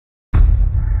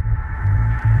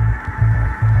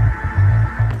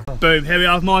boom, here we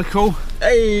are with Michael.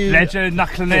 Hey! Legend,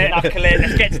 knuckling it.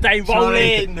 Let's get today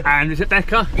rolling. And is it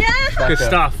Becca? Yeah! Good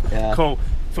stuff. Yeah. Cool.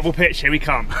 Football pitch, here we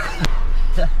come.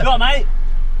 You alright, mate?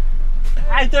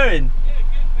 How you doing?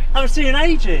 Haven't seen you in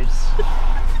ages.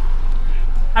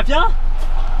 Have ya?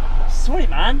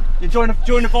 Sweet, man. You enjoying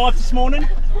the vibes this morning?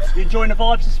 You enjoying the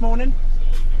vibes this morning?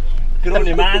 Good on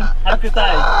you, man. Have a good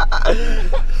day.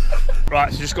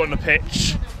 Right, so just got on the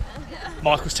pitch.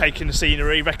 Michael's taking the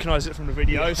scenery, recognise it from the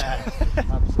videos. Yeah,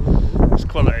 absolutely. It's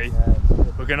quality. Yeah,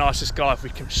 we're going to ask this guy if we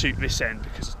can shoot this end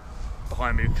because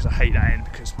behind me, because I hate that end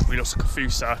because we lost a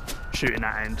Kafusa shooting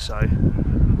that end. So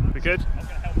we good?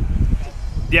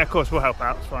 Yeah, of course we'll help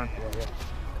out. It's fine. yeah.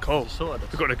 Cool.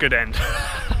 We've got a good end.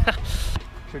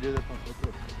 Should we do this one for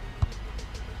good?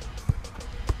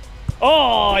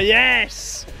 Oh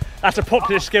yes, that's a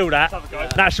popular skill.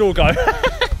 That's your go.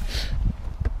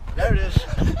 There it is.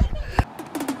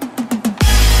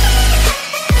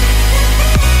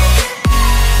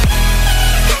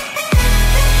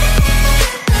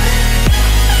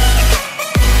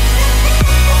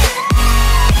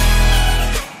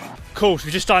 Cool, so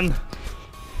we've just done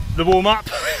the warm-up.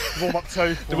 Warm-up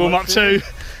 2. The warm-up 2.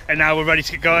 And now we're ready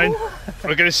to get going.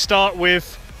 We're going to start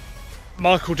with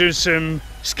Michael doing some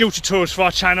skill tutorials for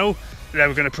our channel. And then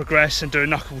we're going to progress and do a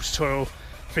knuckle tutorial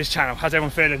for his channel. How's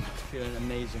everyone feeling? Feeling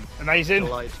amazing. Amazing.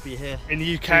 Delighted to be here. In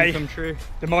the UK. Dream come true.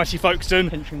 The mighty Folkestone.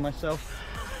 Pinching myself.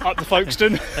 Up the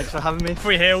Folkestone. Thanks for having me.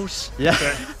 3 hills. Yeah.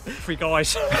 3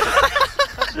 guys.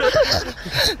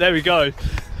 There we go.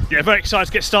 Yeah, very excited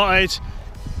to get started.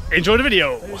 Enjoy the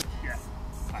video. Yeah.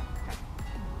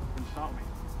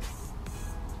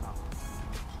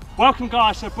 Welcome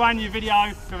guys to a brand new video.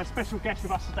 We have a special guest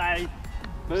with us today.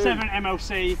 Boom. 7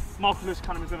 MLC. Michael Lewis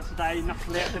Cunningham is with us today.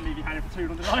 Knuckle it. Didn't leave you hanging for too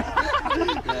long tonight.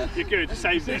 Yeah. You're good. You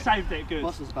saved it. You saved it. Good.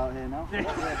 Boss is about here now. Yeah,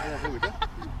 here we go.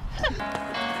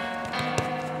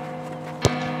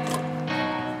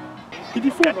 Did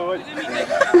you Fortnite?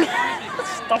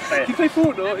 Stop it. Did you play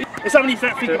Fortnite? Is that when you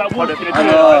think about what you're going to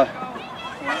do?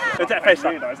 They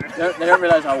don't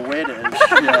realise how weird it is.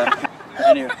 Yeah.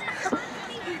 Anyway.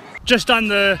 Just done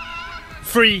the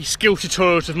 3 skill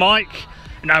tutorials with Mike.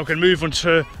 And now we're going to move on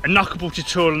to a knuckleball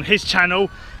tutorial on his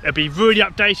channel. It'll be really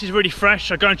updated, really fresh.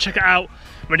 So go and check it out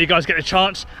when you guys get the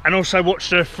chance. And also watch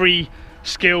the 3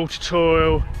 skill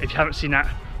tutorial if you haven't seen that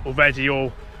already,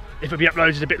 or if it'll be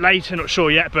uploaded a bit later, not sure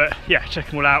yet. But yeah, check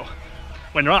them all out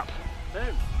when they're up.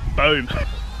 Boom. Boom.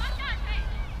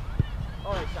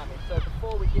 Alright, Sammy, so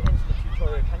before we get into the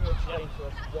tutorial, can you explain to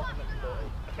us what a knuckleball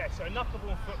is? Okay, so a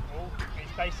knuckleball in football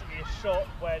is basically a shot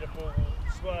where the ball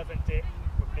will swerve and dip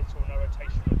with little or no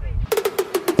rotation of the ball.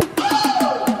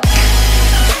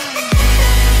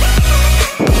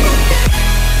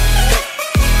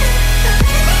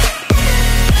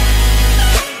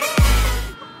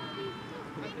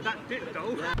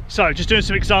 So, just doing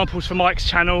some examples for Mike's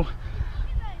channel.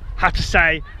 Have to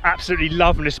say, absolutely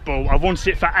loving this ball. I wanted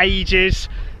it for ages.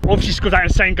 Obviously scored that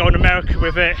insane goal in America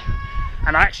with it,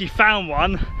 and I actually found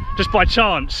one just by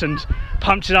chance and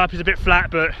pumped it up. It's a bit flat,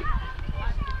 but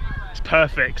it's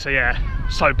perfect. So yeah,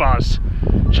 so buzzed.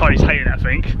 Charlie's hating it, I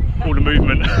think. All the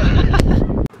movement.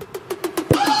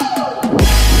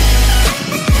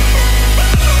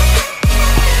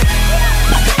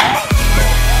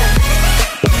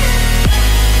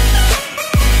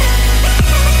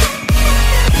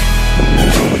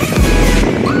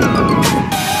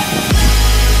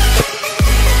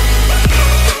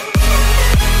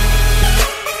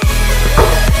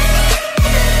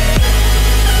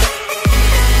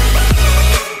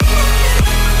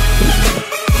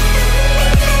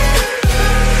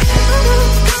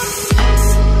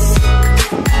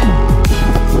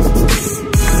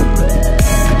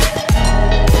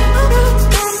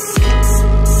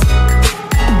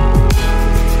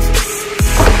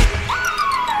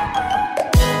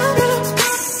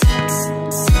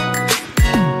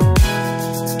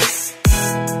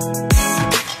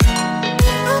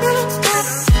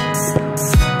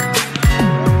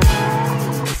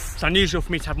 It's unusual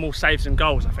for me to have more saves than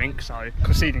goals, I think, so.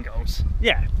 Conceding goals?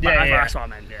 Yeah, that's what I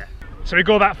meant, yeah. So we've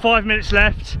got about 5 minutes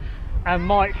left, and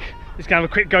Mike is going to have a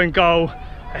quick going goal.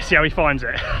 Let's see how he finds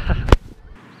it.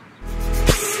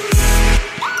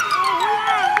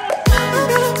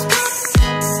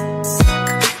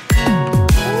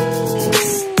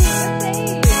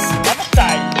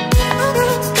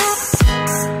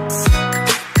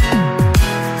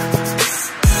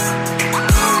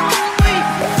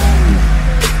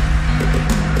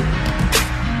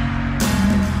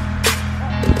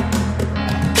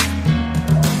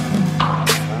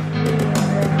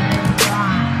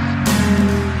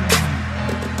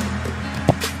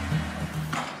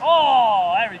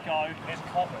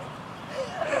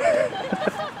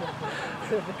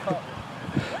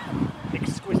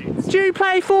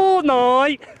 play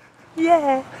Fortnite?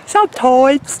 Yeah,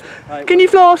 sometimes. Right, can you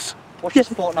floss? What's this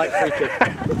Fortnite free kick?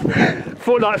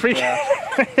 Fortnite free kick.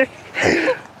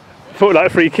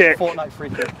 Fortnite free kick. Fortnite free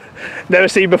kick. Never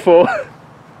seen before.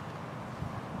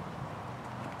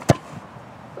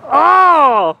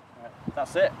 Oh! Right,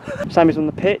 that's it. Sammy's on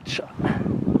the pitch.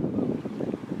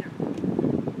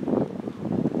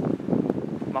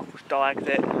 Muffles diagged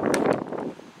it.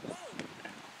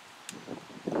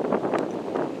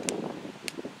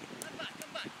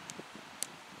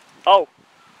 Oh!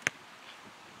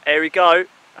 Here we go.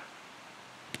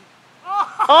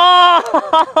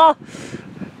 Oh!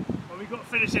 Well, we've got to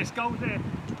finish this. Goal here.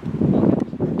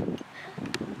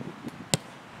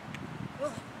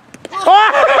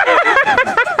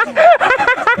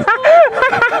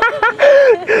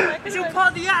 It's all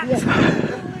part of the act.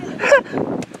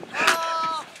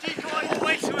 Oh, decoy all the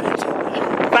way to it.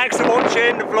 Thanks for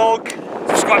watching the vlog.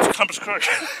 Subscribe to Campus Crew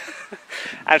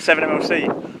and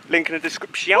 7MLC. Link in the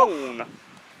description.